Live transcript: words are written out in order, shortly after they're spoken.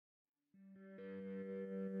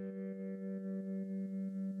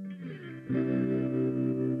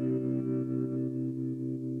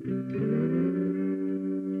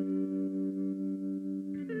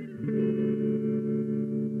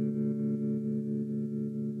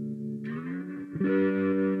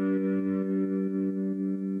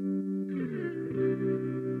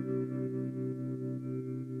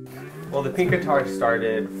Well, the pink guitar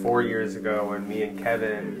started 4 years ago when me and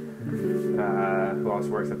Kevin, who also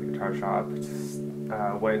works at the guitar shop,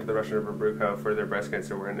 went to the Russian River Brew Co. for their breast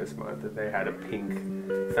cancer awareness month. And they had a pink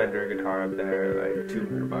Fender guitar up there, like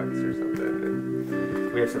 $200 or something.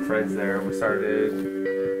 And we have some friends there. We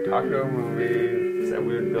started talking to them when we said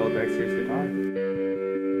we would build next year's guitar.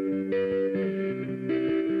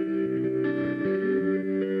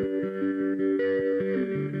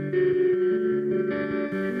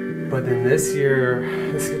 But then this year,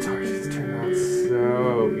 this guitar just turned out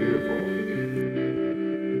so beautiful.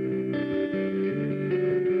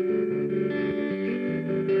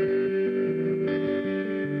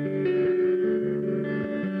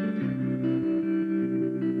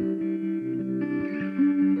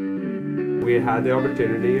 We had the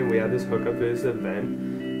opportunity and we had this hookup to this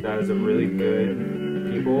event that was a really good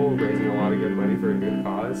people raising a lot of good money for a good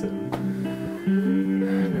cause. And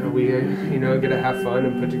we, get to have fun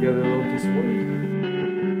and put together a little piece of work.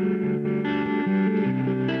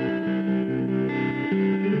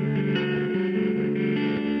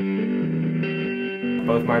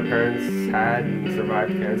 Both my parents had and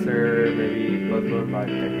survived cancer, maybe both of them about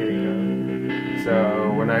a decade ago. So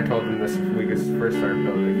when I told them this, we first started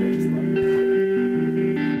building, they just loved it.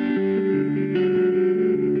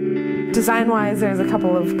 Design-wise, there's a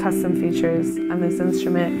couple of custom features on this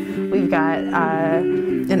instrument. We've got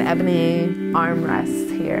an ebony armrest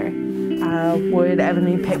here, wood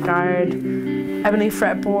ebony pickguard, ebony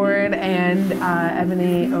fretboard, and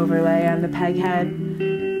ebony overlay on the peg head.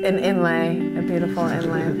 An inlay, a beautiful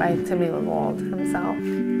inlay by Timmy Lovold himself.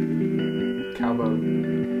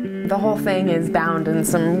 Cowbone. The whole thing is bound in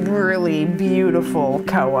some really beautiful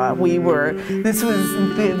koa.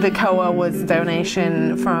 The koa was a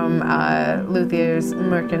donation from Luthiers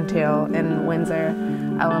Mercantile in Windsor,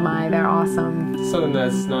 LMI. They're awesome. Something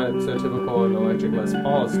that's not so typical in electric Les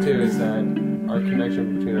Pauls too is that our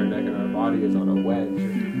connection between our neck and our body is on a wedge.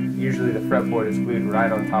 Usually the fretboard is glued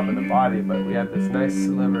right on top of the body, but we have this nice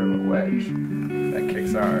sliver of a wedge that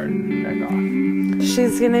kicks our neck off.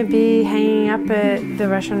 She's going to be hanging up at the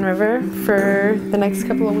Russian River for the next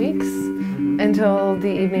couple of weeks until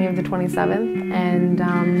the evening of the 27th. And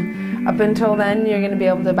up until then, you're going to be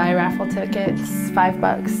able to buy raffle tickets,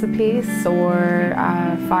 $5 a piece, or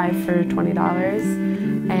 5 for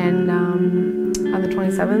 $20. And on the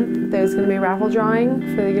 27th, there's going to be a raffle drawing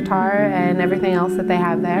for the guitar and everything else that they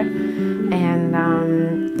have there. And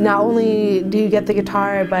not only do you get the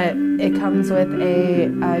guitar, but it comes with a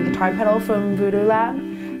guitar pedal from Voodoo Lab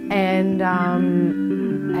and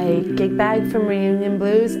a gig bag from Reunion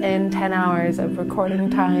Blues and 10 hours of recording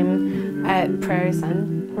time at Prairie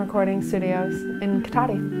Recording Studios in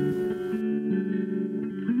Nataliie.